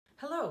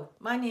Hello,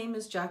 my name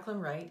is Jacquelyn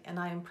Wright and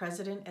I am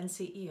President and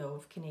CEO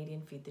of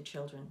Canadian Feed the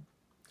Children.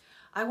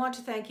 I want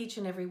to thank each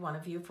and every one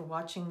of you for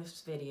watching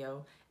this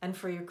video and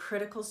for your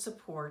critical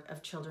support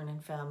of children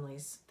and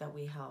families that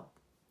we help.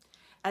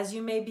 As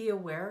you may be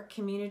aware,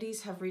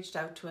 communities have reached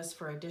out to us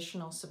for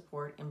additional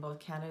support in both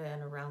Canada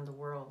and around the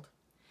world.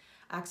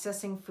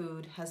 Accessing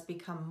food has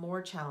become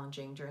more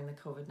challenging during the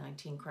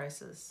COVID-19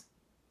 crisis.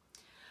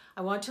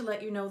 I want to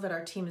let you know that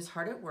our team is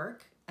hard at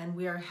work and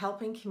we are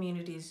helping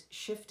communities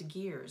shift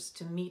gears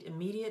to meet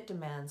immediate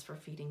demands for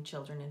feeding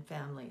children and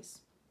families.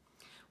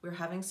 We're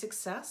having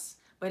success,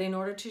 but in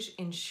order to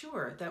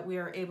ensure that we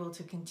are able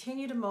to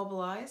continue to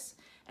mobilize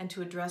and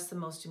to address the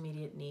most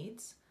immediate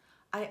needs,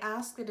 I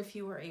ask that if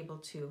you are able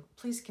to,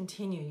 please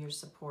continue your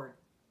support.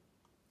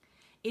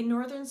 In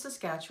northern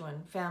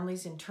Saskatchewan,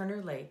 families in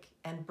Turner Lake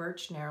and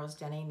Birch Narrows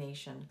Dene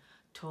Nation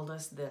told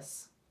us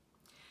this.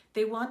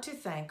 They want to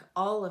thank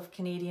all of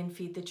Canadian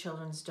Feed the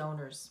Children's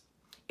donors.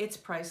 It's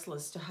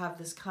priceless to have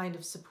this kind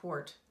of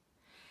support.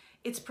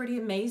 It's pretty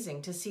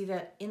amazing to see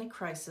that in a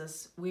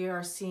crisis, we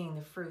are seeing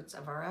the fruits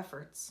of our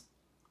efforts.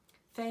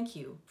 Thank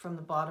you from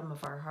the bottom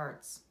of our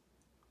hearts.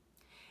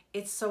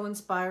 It's so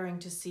inspiring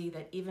to see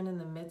that even in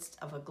the midst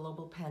of a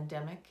global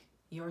pandemic,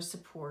 your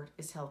support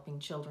is helping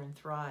children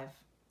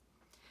thrive.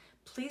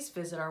 Please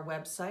visit our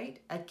website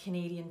at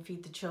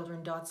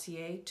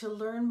canadianfeedthechildren.ca to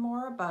learn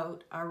more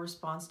about our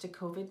response to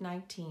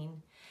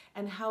COVID-19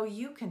 and how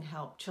you can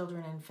help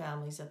children and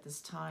families at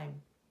this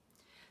time.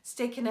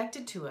 Stay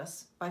connected to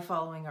us by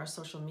following our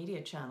social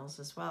media channels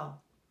as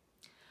well.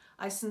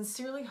 I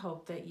sincerely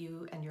hope that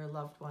you and your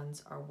loved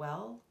ones are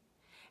well,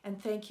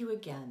 and thank you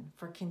again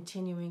for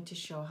continuing to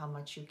show how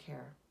much you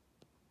care.